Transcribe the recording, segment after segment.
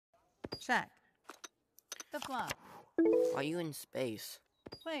Check. The flop. Why are you in space?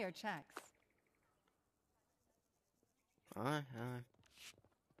 Player checks.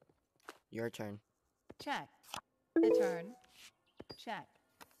 Your turn. Check. The turn. Check.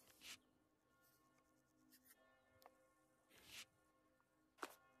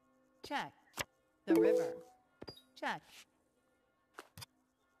 Check. The river. Check.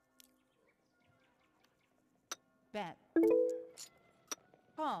 Bet.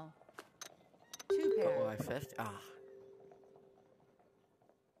 Call. 2 pair. Oh, I 50. Ah.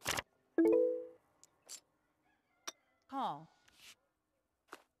 Call.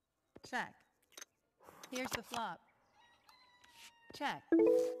 Check. Here's the flop. Check.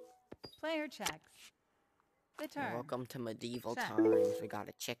 Player checks. The turn. Welcome to medieval Check. times. We got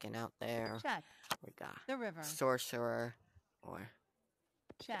a chicken out there. Check. We got The river. sorcerer. Or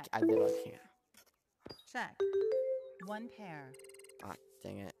Check. I literally can't. Check. 1 pair. Ah,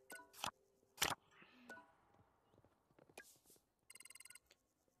 dang it.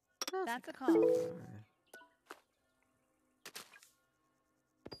 That's a call.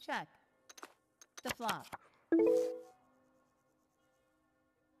 Check. The flop.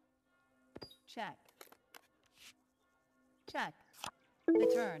 Check. Check.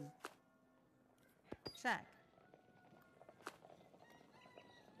 The turn. Check.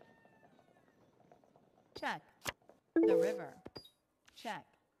 Check. The river. Check.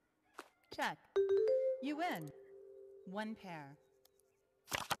 Check. You win. 1 pair.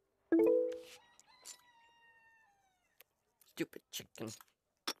 Stupid chicken.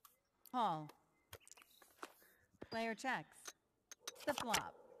 Call. Player checks. The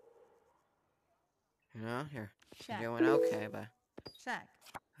flop. You know, here. Check. You're doing okay, but Check.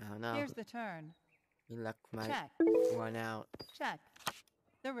 I don't know. Here's the turn. You luck might Check. run out. Check.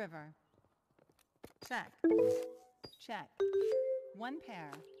 The river. Check. Check. 1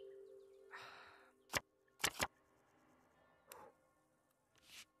 pair.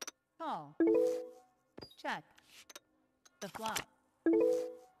 Call. Check. The flop.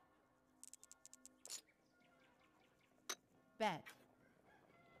 Bet.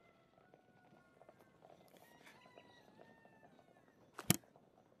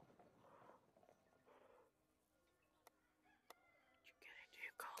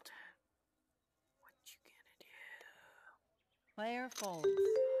 Player folds.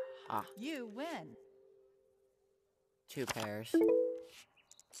 Ah, You win. 2 pairs.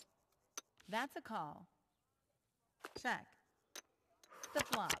 That's a call. Check. The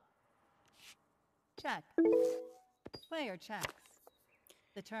flop. Check. Player checks.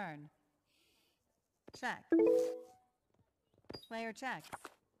 The turn. Check. Player checks.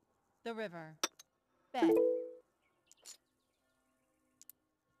 The river. Bet.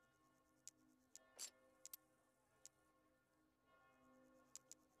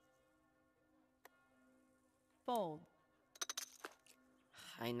 Fold.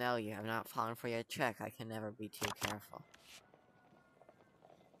 I know you have not fallen for your trick. I can never be too careful.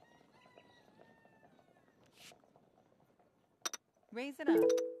 Raise it up.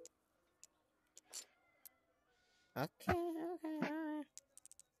 Okay, okay.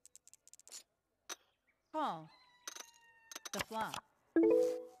 Call. The flop.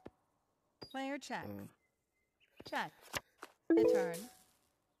 Player checks. Check. The turn.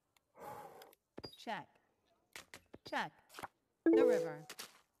 Check. Check. The river.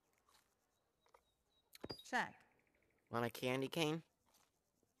 Check. Want a candy cane?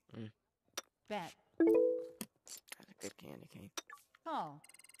 Bet. That's a good candy cane. Call.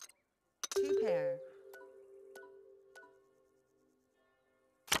 2 pair.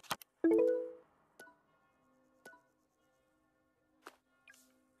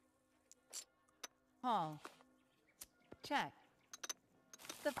 Call. Check.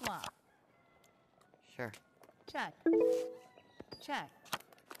 The flop. Sure. Check. Check.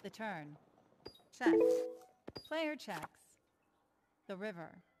 The turn. Check. Player checks. The river.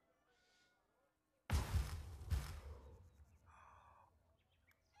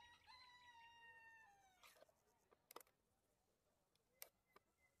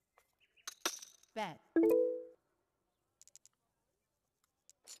 Bet.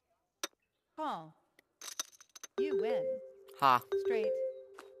 Call. You win. Ha. Straight.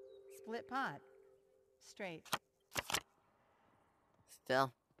 Split pot. Straight.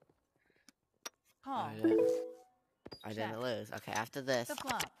 Still. Call. I didn't lose. Okay, after this, The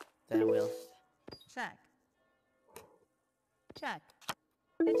flop. then we'll... Check. Check.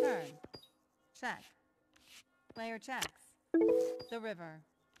 The turn. Check. Player checks. The river.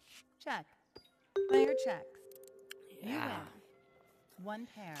 Check. Player checks. You Yeah. win. 1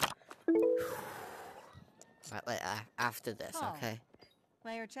 pair. Right, after this, Call. okay?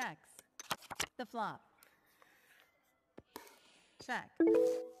 Player checks. The flop. Check.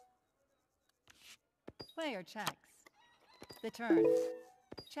 Player checks. The turn.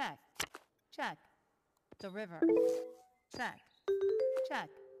 Check. Check. The river. Check. Check.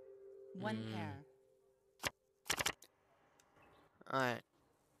 One pair. Alright.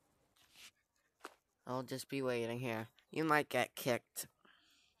 I'll just be waiting here. You might get kicked.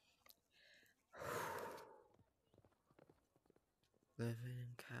 Living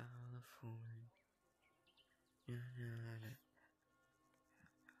in California.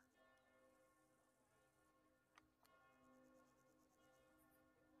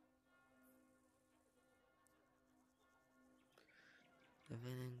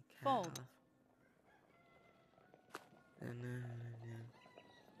 Living in Fold.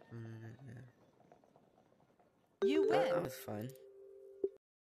 You That win. was fun.